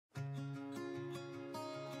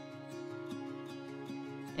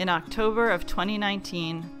In October of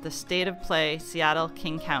 2019, the State of Play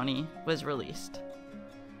Seattle-King County was released.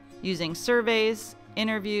 Using surveys,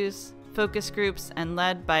 interviews, focus groups, and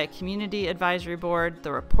led by a community advisory board,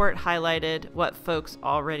 the report highlighted what folks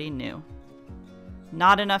already knew.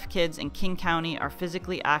 Not enough kids in King County are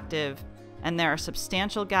physically active, and there are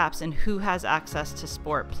substantial gaps in who has access to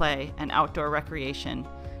sport, play, and outdoor recreation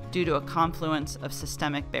due to a confluence of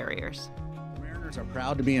systemic barriers. Mariners are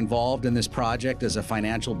proud to be involved in this project as a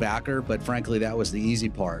financial backer, but frankly, that was the easy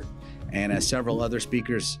part. And as several other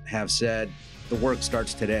speakers have said, the work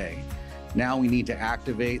starts today. Now we need to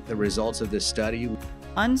activate the results of this study.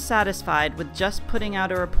 Unsatisfied with just putting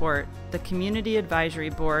out a report, the Community Advisory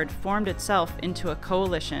Board formed itself into a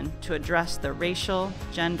coalition to address the racial,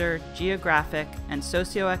 gender, geographic, and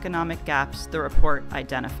socioeconomic gaps the report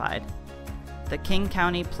identified. The King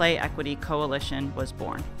County Play Equity Coalition was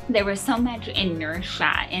born. There was so much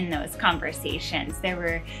inertia in those conversations. There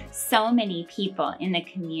were so many people in the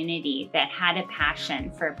community that had a passion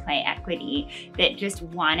for play equity that just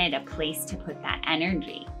wanted a place to put that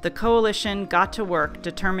energy. The coalition got to work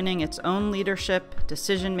determining its own leadership,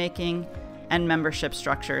 decision-making, and membership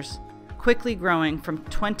structures, quickly growing from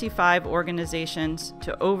 25 organizations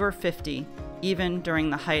to over 50, even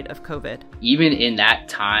during the height of COVID. Even in that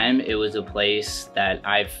time, it was a place that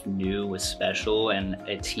I knew was special, and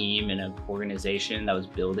a team and an organization that was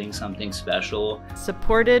building something special.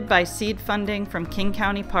 Supported by seed funding from King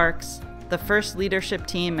County Parks, the first leadership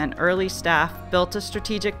team and early staff built a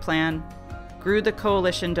strategic plan, grew the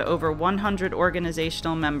coalition to over 100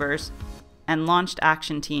 organizational members, and launched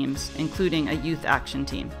action teams, including a youth action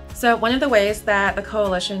team. So one of the ways that the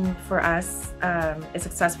coalition for us is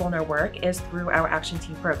successful in our work is through our action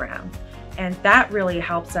team program. And that really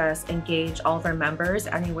helps us engage all of our members,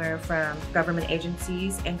 anywhere from government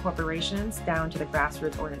agencies and corporations down to the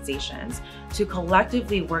grassroots organizations, to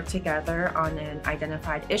collectively work together on an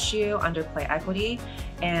identified issue under play equity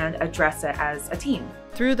and address it as a team.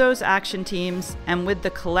 Through those action teams, and with the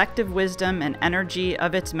collective wisdom and energy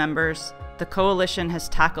of its members, the coalition has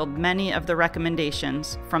tackled many of the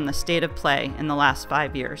recommendations from the State of Play in the last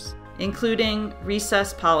 5 years, including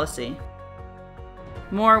recess policy,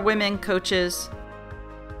 more women coaches,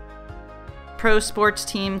 pro sports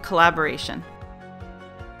team collaboration.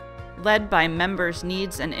 Led by members'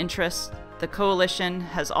 needs and interests, the coalition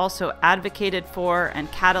has also advocated for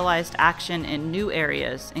and catalyzed action in new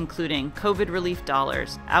areas, including COVID relief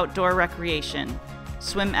dollars, outdoor recreation,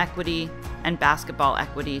 swim equity, and basketball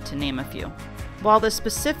equity, to name a few. While the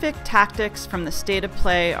specific tactics from the State of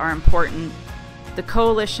Play are important, the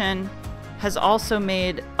coalition has also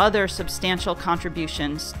made other substantial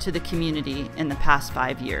contributions to the community in the past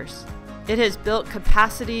 5 years. It has built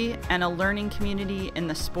capacity and a learning community in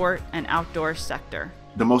the sport and outdoor sector.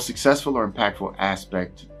 The most successful or impactful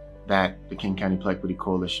aspect that the King County Play Equity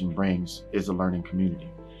Coalition brings is a learning community.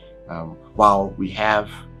 While we have,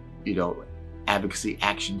 advocacy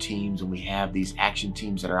action teams, and we have these action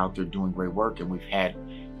teams that are out there doing great work, and we've had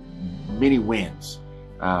many wins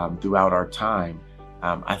throughout our time,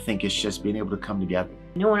 I think it's just being able to come together.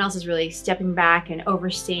 No one else is really stepping back and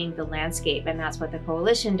overseeing the landscape, and that's what the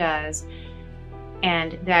coalition does.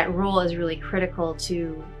 And that role is really critical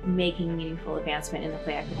to making meaningful advancement in the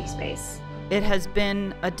play equity space. It has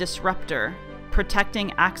been a disruptor,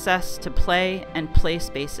 protecting access to play and play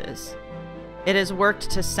spaces. It has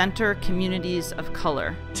worked to center communities of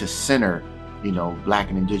color. To center, Black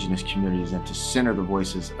and Indigenous communities, and to center the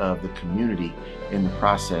voices of the community in the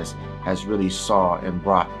process has really saw and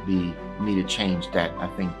brought the needed change that I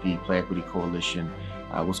think the Play Equity Coalition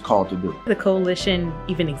was called to do. The coalition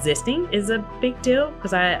even existing is a big deal,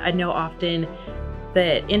 because I know often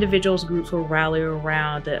that individuals, groups will rally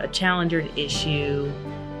around a challenge or an issue,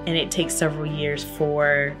 and it takes several years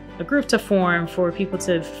for a group to form, for people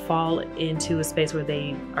to fall into a space where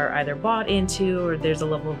they are either bought into or there's a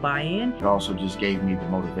level of buy-in. It also just gave me the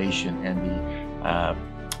motivation and the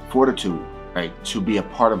fortitude, right, to be a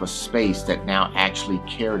part of a space that now actually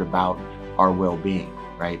cared about our well-being,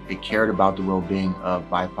 right? It cared about the well-being of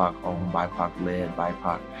BIPOC-owned, BIPOC-led,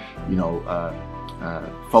 BIPOC,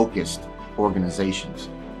 focused organizations.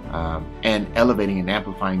 And elevating and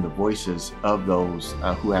amplifying the voices of those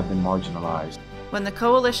who have been marginalized. When the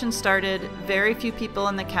coalition started, very few people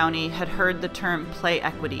in the county had heard the term play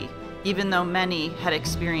equity, even though many had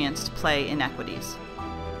experienced play inequities.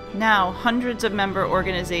 Now, hundreds of member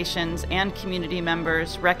organizations and community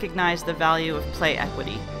members recognize the value of play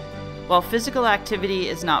equity. While physical activity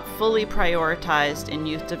is not fully prioritized in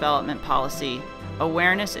youth development policy,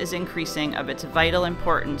 awareness is increasing of its vital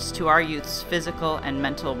importance to our youth's physical and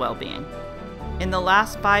mental well-being. In the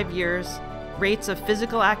last 5 years, Rates of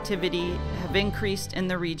physical activity have increased in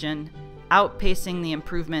the region, outpacing the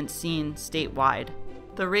improvements seen statewide.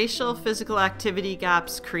 The racial physical activity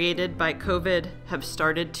gaps created by COVID have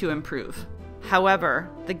started to improve. However,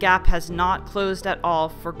 the gap has not closed at all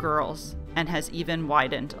for girls and has even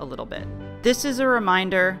widened a little bit. This is a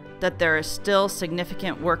reminder that there is still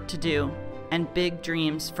significant work to do and big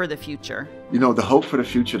dreams for the future. You know, the hope for the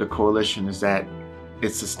future of the coalition is that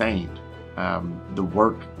it's sustained. The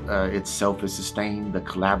work itself is sustained. The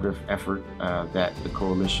collaborative effort that the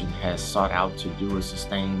coalition has sought out to do is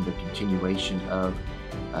sustained. The continuation of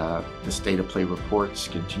the State of Play reports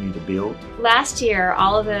continue to build. Last year,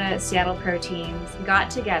 all of the Seattle Pro teams got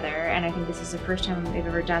together, and I think this is the first time they've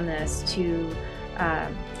ever done this, to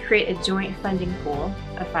create a joint funding pool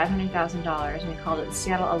of $500,000, and we called it the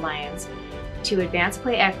Seattle Alliance, to advance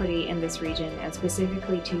play equity in this region and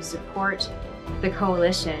specifically to support the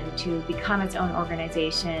coalition to become its own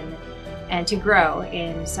organization and to grow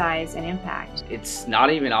in size and impact. It's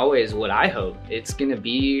not even always what I hope. It's going to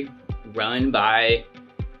be run by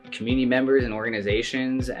community members and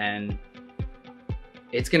organizations, and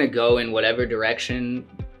it's going to go in whatever direction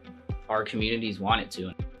our communities want it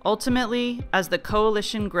to. Ultimately, as the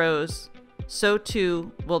coalition grows, so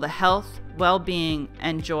too will the health, well-being,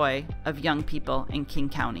 and joy of young people in King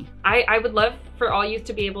County. I would love for all youth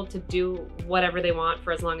to be able to do whatever they want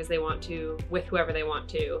for as long as they want to, with whoever they want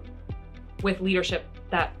to, with leadership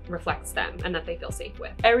that reflects them and that they feel safe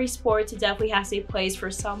with. Every sport definitely has a place for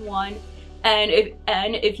someone, and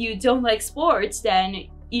if you don't like sports, then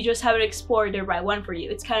you just haven't explored the right one for you.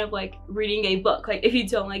 It's kind of like reading a book. Like, if you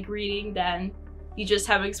don't like reading, then you just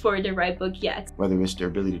haven't explored the right book yet. Whether it's their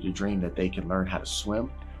ability to dream that they can learn how to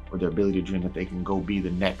swim, or their ability to dream that they can go be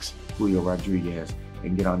the next Julio Rodriguez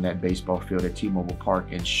and get on that baseball field at T-Mobile Park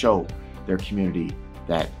and show their community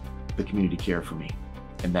that the community cared for me.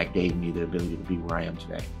 And that gave me the ability to be where I am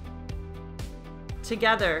today.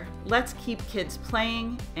 Together, let's keep kids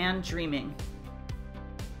playing and dreaming.